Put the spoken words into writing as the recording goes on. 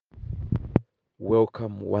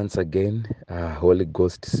Welcome once again, Holy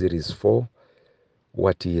Ghost Series 4,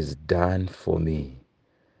 What He Has Done for Me,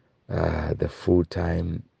 the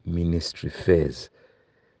full-time ministry phase.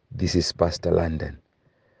 This is Pastor London.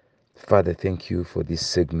 Father, thank you for this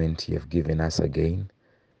segment you have given us again.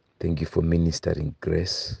 Thank you for ministering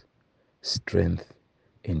grace, strength,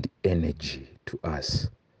 and energy to us.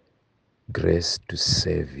 Grace to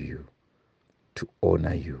serve you, to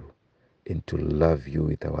honor you, and to love you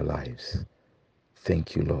with our lives.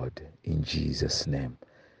 Thank you, Lord, in Jesus' name.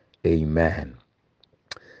 Amen.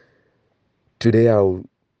 Today I'll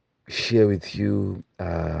share with you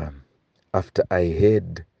after I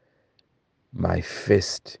had my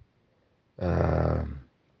first, it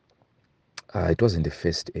wasn't the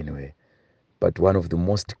first anyway, but one of the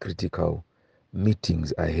most critical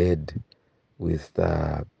meetings I had with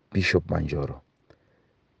Bishop Manjoro.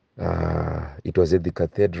 It was at the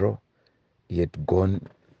cathedral. He had gone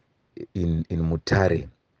in Mutare.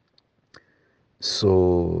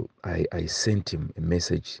 So I sent him a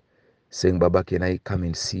message saying, Baba, can I come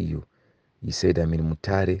and see you? He said, I'm in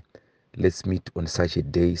Mutare. Let's meet on such a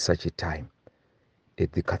day, such a time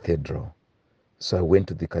at the cathedral. So I went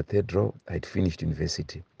to the cathedral. I'd finished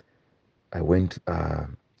university. I went to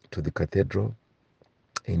the cathedral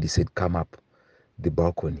and he said, come up the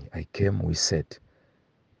balcony. I came, we sat,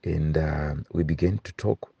 and we began to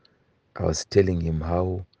talk. I was telling him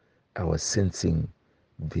how I was sensing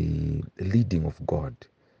the leading of God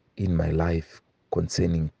in my life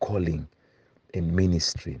concerning calling and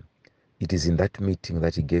ministry. It is in that meeting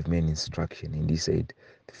that he gave me an instruction, and he said,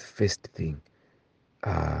 the first thing,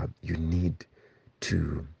 you need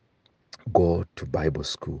to go to Bible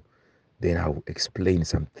school. Then I'll explain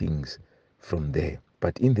some things from there.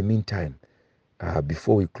 But in the meantime,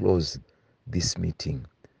 before we close this meeting,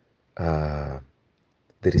 there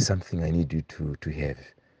is something I need you to have.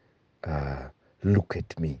 Look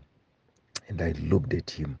at me. And I looked at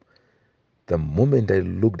him. The moment I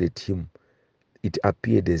looked at him, it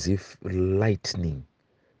appeared as if lightning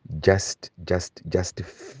just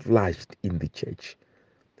flashed in the church.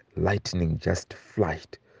 Lightning just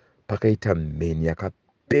flashed. Pakaita meni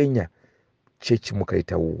yakapenya. Church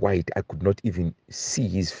mukaita white. I could not even see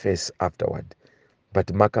his face afterward. But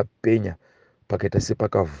makapenya pakaita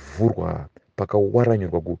sepakavhurwa,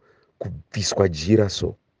 pakawaranyurwa kubviswa jira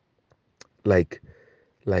so. Like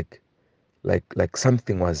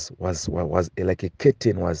something was like a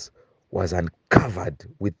curtain was uncovered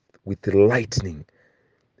with lightning.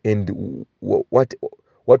 And what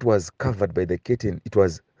was covered by the curtain, it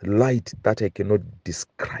was light that I cannot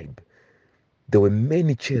describe. There were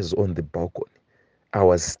many chairs on the balcony. I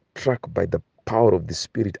was struck by the power of the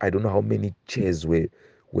Spirit. I don't know how many chairs were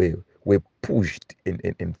pushed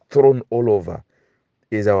and thrown all over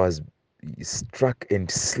as I was struck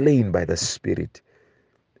and slain by the Spirit.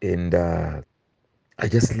 And I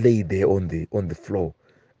just lay there on the floor.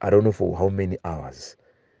 I don't know for how many hours.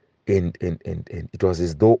 And it was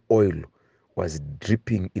as though oil was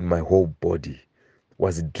dripping in my whole body,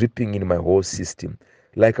 was dripping in my whole system,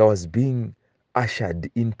 like I was being ushered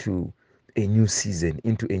into a new season,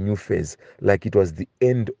 into a new phase, like it was the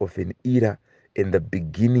end of an era and the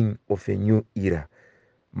beginning of a new era.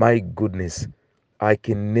 My goodness, I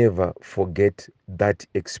can never forget that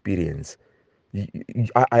experience.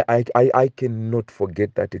 I cannot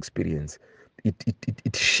forget that experience.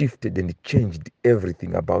 It shifted and it changed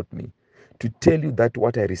everything about me. To tell you that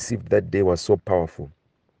what I received that day was so powerful.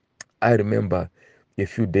 I remember a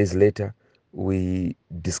few days later, we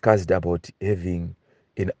discussed about having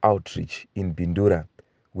an outreach in Bindura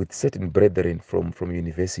with certain brethren from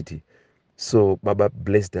university. So Baba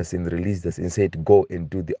blessed us and released us and said, go and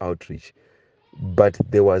do the outreach. But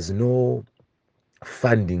there was no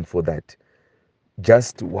funding for that.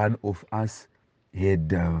 Just one of us had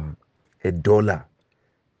 $1.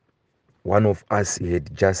 One of us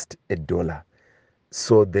had just $1.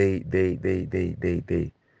 So they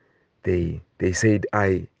said,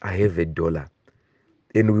 I have $1.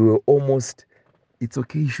 And we were almost, it's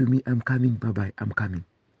okay, Shumi, I'm coming, bye-bye, I'm coming.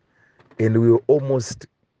 And we were almost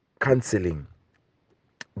canceling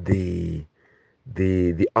the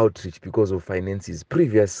the outreach because of finances.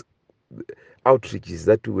 Previous outreaches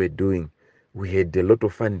that we were doing, we had a lot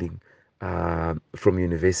of funding from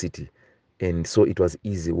university, and so it was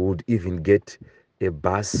easy. We would even get a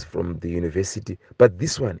bus from the university, but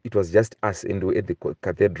this one, it was just us, and we at the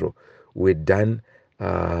cathedral. We done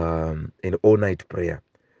an all-night prayer.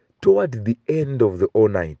 Toward the end of the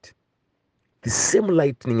all-night, the same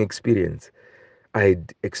lightning experience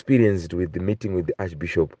I'd experienced with the meeting with the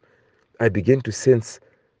Archbishop, I began to sense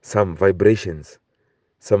some vibrations,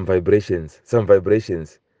 some vibrations.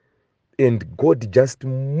 And God just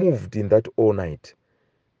moved in that all night.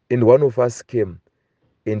 And one of us came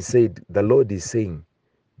and said, the Lord is saying,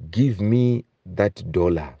 give me that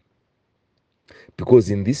 $1. Because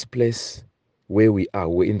in this place where we are,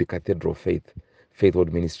 we're in the Cathedral of Faith, Faith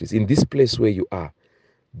World Ministries. In this place where you are,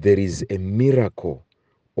 there is a miracle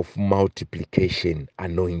of multiplication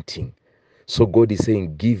anointing. So God is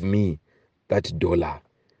saying, give me that $1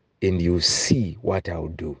 and you see what I'll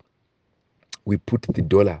do. We put the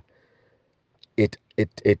 $1 at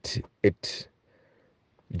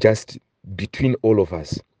just between all of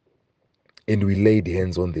us, and we laid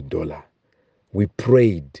hands on the $1. We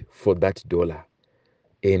prayed for that $1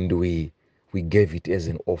 and we gave it as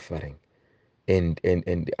an offering. And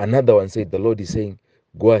another one said, the Lord is saying,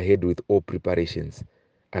 go ahead with all preparations.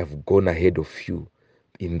 I've gone ahead of you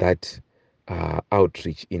in that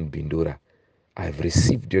outreach in Bindura. I've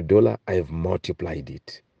received your $1. I've multiplied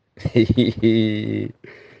it.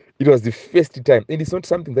 It was the first time. And it's not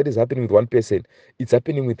something that is happening with one person. It's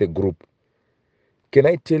happening with a group. Can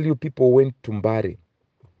I tell you, people went to Mbare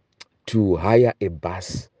to hire a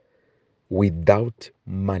bus without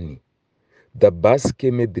money. The bus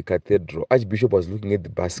came at the cathedral. Archbishop was looking at the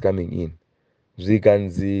bus coming in.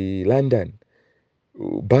 Zvikanzi London,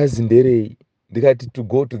 bus nderei, ndikati to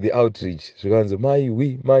go to the outreach. Zvikanzi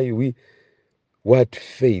maiwi, what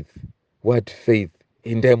faith, what faith.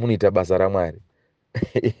 Endai munoita basa raMwari.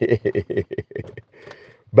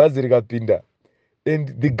 Bhazi rikapinda.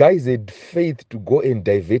 And the guys had faith to go and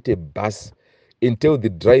divert a bus and tell the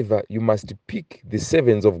driver, you must pick the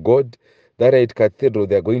servants of God that are at cathedral.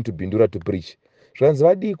 They are going to Bindura to preach. Zvanzi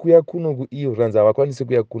vadii kuya kuno kuiyo, zvanzi havakwanisi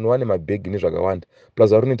kuya kuno, vane mabhegi nezvakawanda,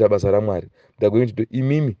 plus vari kunoita basa raMwari. They are going to do,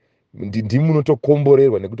 imimi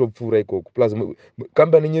ndimunotokomborerwa nekutopfuura ikoko, plus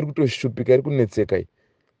kambani yenyu iri kutoshupika, iri kunetseka iyi,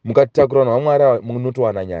 mukatakura vanhu vaMwari ava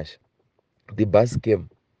munotowana nyasha. The bus came.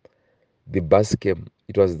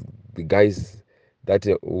 It was the guys that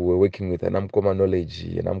were working with Anamkoma Knowledge,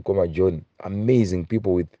 Anamkoma John, amazing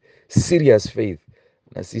people with serious faith.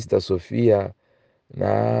 Na Sister Sophia,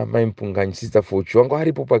 na Maimpunganyi, Sister Forchu, wangu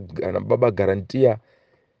haripo na Baba Garantia,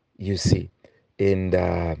 you see. And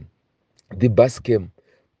the bus came,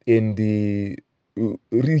 and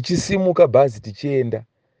richisimuka bhazi tichienda.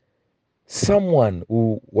 Someone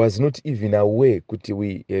who was not even aware kuti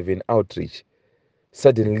we have an outreach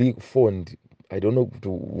suddenly phoned. I don't know to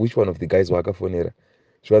which one of the guys wakafonera.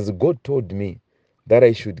 She was, God told me that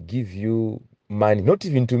I should give you money, not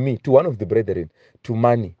even to me, to one of the brethren, to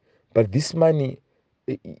money. But this money,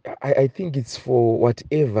 I think it's for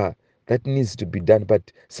whatever that needs to be done, but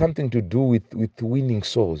something to do with winning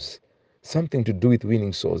souls. Something to do with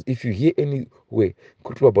winning souls. If you hear any way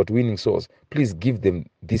about winning souls, please give them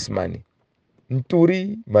this money.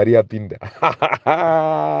 Nturi Maria Pinda.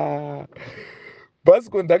 Bus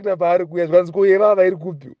conductor paari kuya zvanzi kuyevava iri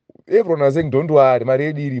kupi. Everyone was saying, don't worry, mari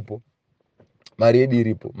yedu iripo.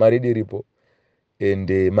 And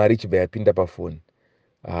mari ichibva yapinda pafoni.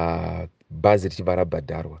 Bhazi richibva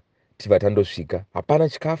rabhadharwa. Tibva tandosvika. Hapana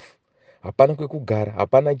chikafu, hapana kwekugara,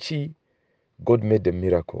 hapana chii. God made a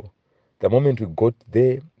miracle. The moment we got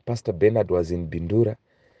there, Pastor Bernard was in Bindura,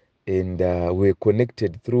 and we were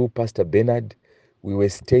connected through Pastor Bernard. We were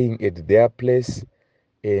staying at their place,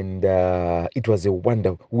 and it was a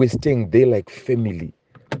wonder. We were staying there like family.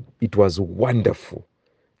 It was wonderful.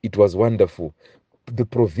 The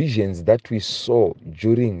provisions that we saw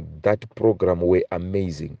during that program were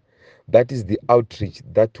amazing. That is the outreach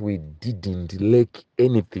that we didn't lack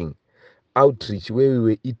anything. Outreach where we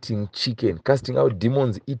were eating chicken, casting out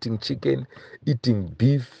demons, eating chicken, eating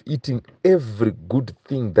beef, eating every good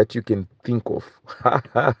thing that you can think of.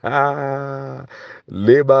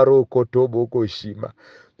 Lebaro kotobo koshima.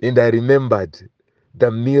 And I remembered the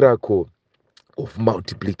miracle of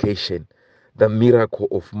multiplication.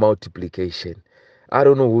 I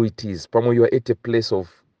don't know who it is. Pamo, you are at a place of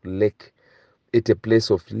lack, at a place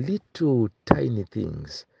of little tiny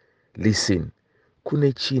things. Listen,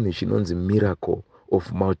 kune chinhu chinonzi miracle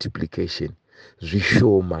of multiplication.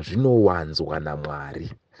 Zvishoma zvinowanzwa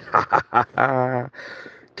naMwari.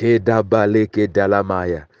 Kedabale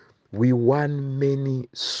kedalamaya. We won many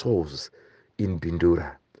souls in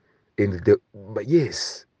Bindura. But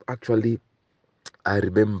yes, actually, I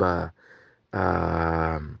remember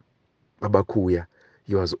Baba Kuya.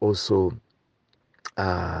 He was also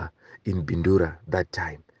in Bindura that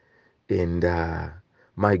time. And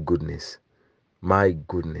my goodness,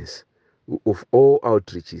 of all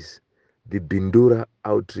outreaches, the Bindura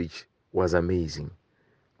outreach was amazing.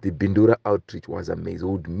 We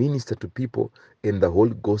would minister to people, and the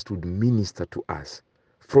Holy Ghost would minister to us.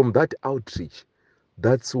 From that outreach,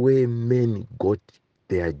 that's where many got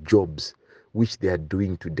their jobs, which they are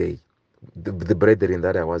doing today. The brethren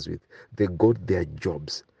that I was with, they got their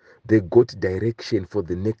jobs. They got direction for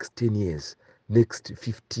the next 10 years, next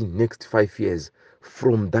 15, next 5 years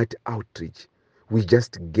from that outreach. We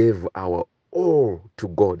just gave our all to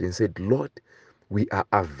God and said, Lord, we are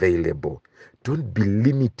available. Don't be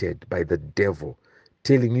limited by the devil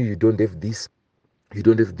telling you don't have this, you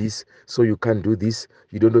don't have this, so you can't do this.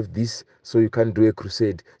 You don't have this, so you can't do a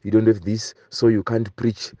crusade. You don't have this, so you can't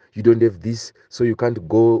preach. You don't have this, so you can't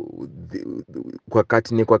go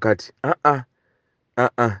kwakati nekwakati.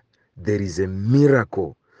 There is a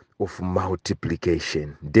miracle of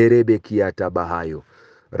multiplication. Derebe kiata bahayo.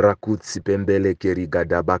 Rakutsi pembele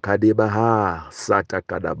kerigadabakade baha sata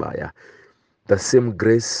kadabaya. The same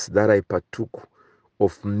grace that I partook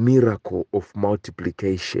of miracle of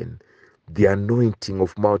multiplication, the anointing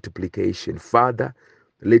of multiplication. Father,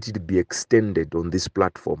 let it be extended on this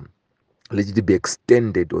platform. Let it be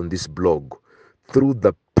extended on this blog through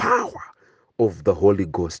the power of the Holy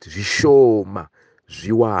Ghost. Zvishoma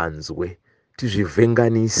zviwanzwe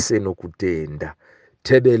tizvivhenganise nokutenda.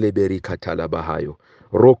 Tebeleberikatalabahayo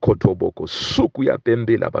rokotoboko suku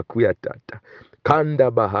yapembela bakuyatata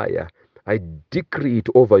kanda bahaya. I decree it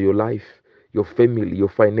over your life, your family, your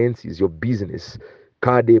finances, your business.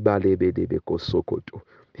 Kadebalebedebeko sokoto.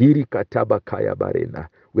 Hiri kataba kaya barena.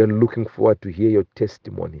 We are looking forward to hear your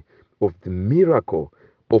testimony of the miracle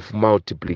of multiplication.